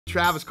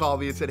Travis called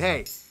me and said,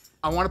 hey,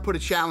 I want to put a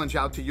challenge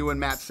out to you and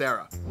Matt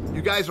Serra.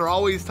 You guys are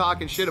always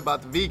talking shit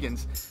about the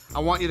vegans. I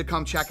want you to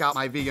come check out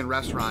my vegan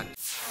restaurant.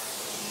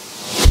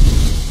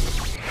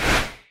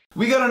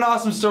 We got an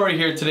awesome story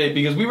here today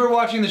because we were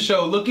watching the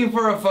show Looking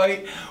for a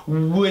Fight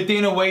with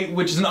Dana White,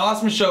 which is an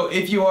awesome show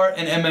if you are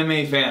an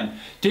MMA fan.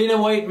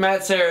 Dana White,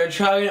 Matt Serra,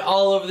 traveling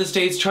all over the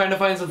states trying to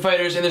find some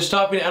fighters, and they're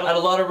stopping at a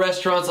lot of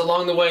restaurants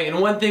along the way.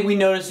 And one thing we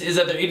noticed is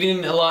that they're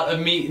eating a lot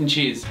of meat and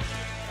cheese.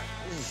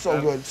 This is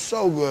so good,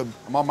 so good.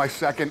 I'm on my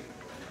second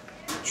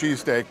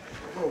cheesesteak.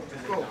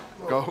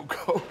 Go,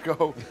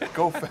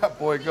 fat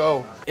boy,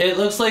 go. It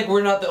looks like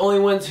we're not the only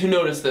ones who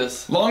noticed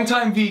this.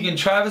 Longtime vegan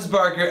Travis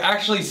Barker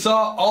actually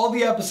saw all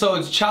the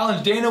episodes,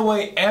 challenged Dana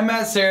White and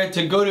Matt Serra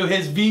to go to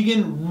his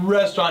vegan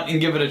restaurant and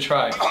give it a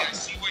try. I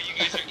see what you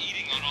guys are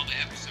eating on all the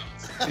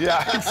episodes.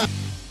 Yeah.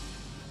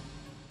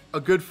 A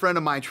good friend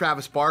of mine,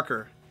 Travis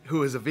Barker,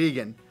 who is a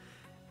vegan,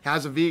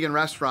 has a vegan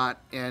restaurant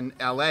in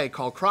LA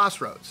called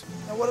Crossroads.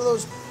 Now what are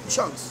those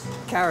chunks?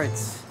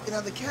 Carrots. You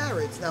know, the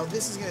carrots. Now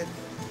this is gonna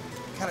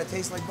kind of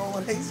taste like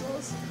bolognese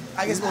sauce?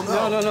 I guess we'll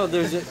know. No.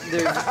 There's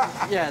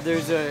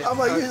a I'm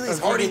like, usually it's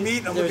hearty meat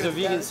and I'm there's looking a at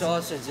vegan carrots.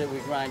 sausage that we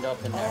grind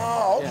up in there.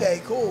 Oh,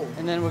 okay, cool.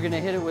 And then we're gonna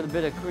hit it with a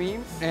bit of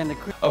cream, and the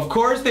cream. Of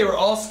course, they were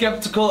all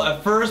skeptical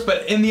at first,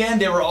 but in the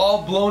end, they were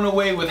all blown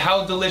away with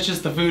how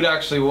delicious the food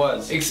actually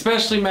was.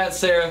 Especially Matt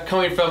Serra,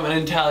 coming from an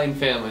Italian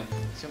family.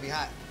 It's gonna be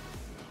hot.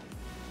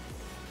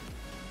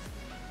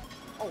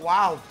 Oh,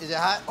 wow. Is it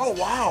hot? Oh,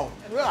 wow.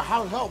 Really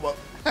hot as hell, but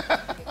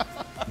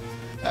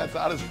That's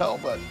hot as hell,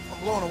 but I'm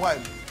blown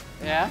away.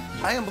 Yeah?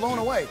 I am blown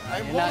away. I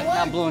am You're blown away.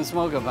 not blowing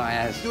smoke up my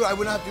ass. Dude, I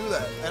would not do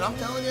that. And I'm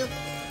telling you,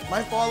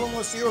 my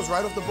father-in-law Cyril's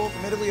right off the boat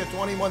from Italy at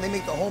 21. They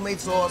make the homemade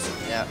sauce,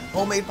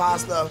 homemade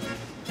pasta.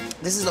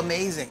 This is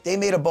amazing. They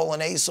made a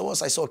bolognese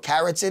sauce. I saw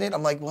carrots in it.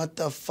 I'm like, what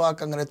the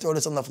fuck? I'm gonna throw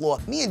this on the floor.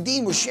 Me and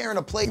Dean were sharing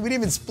a plate. We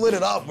didn't even split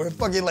it up. We're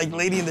fucking like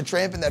Lady and the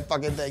Tramp in that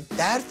fucking thing.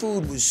 That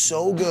food was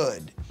so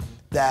good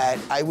that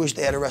I wish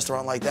they had a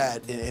restaurant like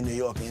that in New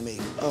York near me.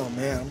 Oh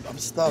man, I'm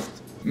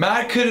stuffed.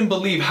 Matt couldn't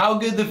believe how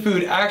good the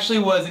food actually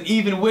was and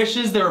even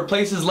wishes there were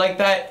places like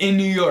that in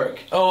New York.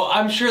 Oh,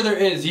 I'm sure there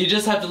is. You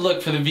just have to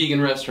look for the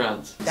vegan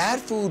restaurants. That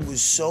food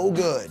was so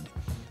good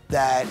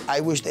that I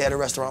wish they had a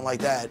restaurant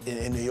like that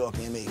in New York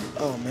near me.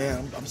 Oh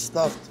man, I'm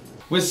stuffed.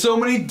 With so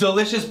many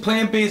delicious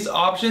plant-based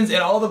options and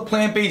all the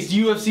plant-based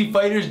UFC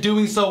fighters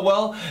doing so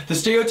well, the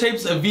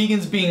stereotypes of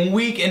vegans being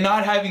weak and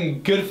not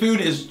having good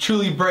food is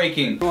truly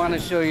breaking. I want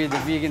to show you the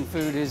vegan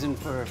food isn't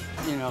for,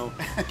 you know,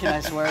 can I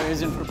swear,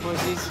 isn't for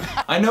pussies.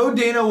 I know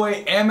Dana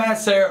White and Matt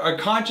Serra are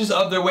conscious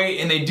of their weight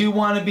and they do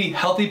want to be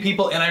healthy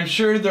people, and I'm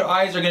sure their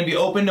eyes are going to be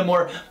open to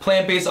more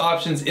plant-based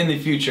options in the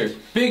future.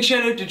 Big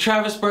shout out to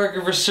Travis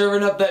Barker for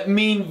serving up that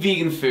mean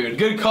vegan food.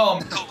 Good call.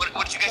 So,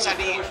 what did you guys have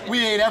to eat?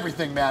 we ate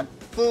everything, man.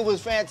 Food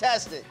was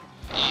fantastic.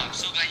 I'm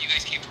so glad you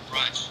guys came for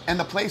brunch. And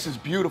the place is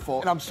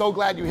beautiful. And I'm so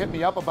glad you hit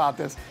me up about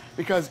this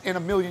because in a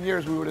million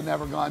years we would have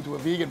never gone to a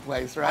vegan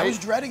place, right? I was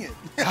dreading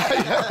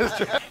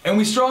it. And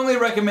we strongly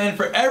recommend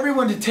for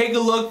everyone to take a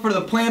look for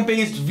the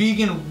plant-based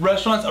vegan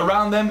restaurants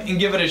around them and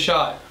give it a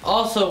shot.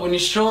 Also, when you're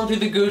strolling through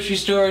the grocery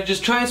store,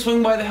 just try and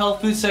swing by the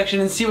health food section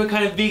and see what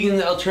kind of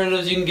vegan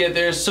alternatives you can get.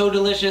 They're so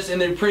delicious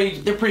and they're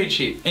pretty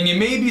cheap. And you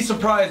may be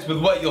surprised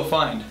with what you'll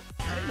find.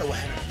 I didn't know I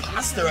had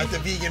pasta at the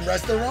vegan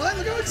restaurant.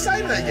 Look how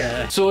excited I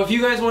get. So if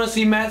you guys want to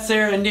see Matt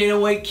Serra and Dana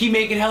White keep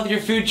making healthier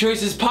food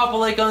choices, pop a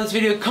like on this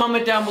video,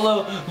 comment down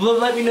below,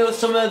 let me know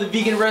some of the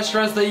vegan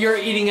restaurants that you're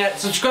eating at.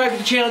 Subscribe to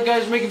the channel,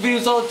 guys. We're making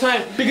videos all the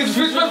time. Because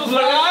food specials for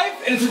life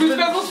and it's food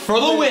specials for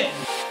the win.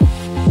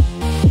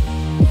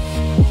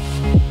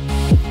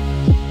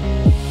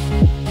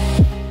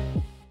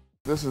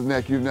 This is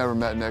Nick. You've never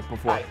met Nick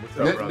before. Hi, what's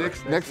up, brother?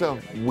 Nick's a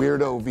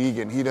weirdo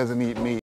vegan. He doesn't eat meat.